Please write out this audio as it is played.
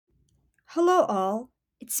Hello, all.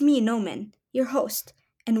 It's me, Noman, your host,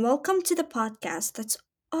 and welcome to the podcast that's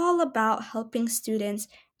all about helping students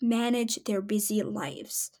manage their busy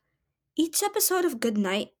lives. Each episode of Good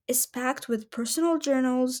Night is packed with personal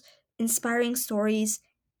journals, inspiring stories,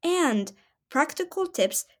 and practical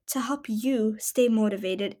tips to help you stay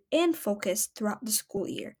motivated and focused throughout the school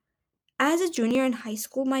year. As a junior in high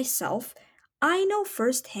school myself, I know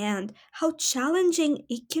firsthand how challenging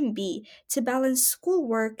it can be to balance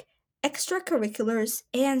schoolwork, extracurriculars,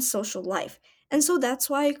 and social life. And so that's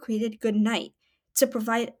why I created Good Night to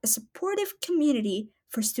provide a supportive community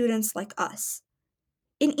for students like us.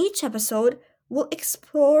 In each episode, we'll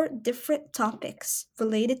explore different topics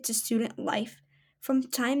related to student life, from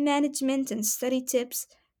time management and study tips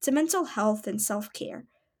to mental health and self care.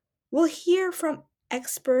 We'll hear from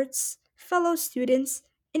experts, fellow students,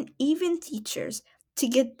 and even teachers to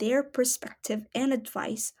get their perspective and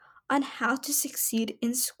advice on how to succeed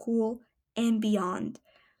in school and beyond.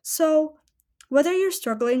 So, whether you're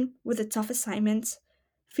struggling with a tough assignment,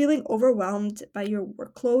 feeling overwhelmed by your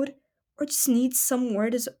workload, or just need some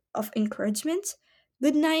words of encouragement,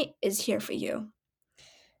 Good Night is here for you.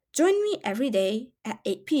 Join me every day at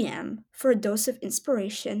 8 p.m. for a dose of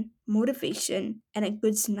inspiration, motivation, and a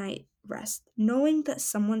good night rest, knowing that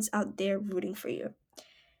someone's out there rooting for you.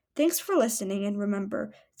 Thanks for listening, and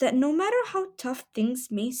remember that no matter how tough things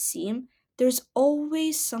may seem, there's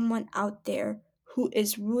always someone out there who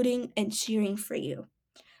is rooting and cheering for you.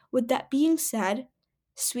 With that being said,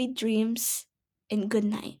 sweet dreams and good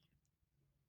night.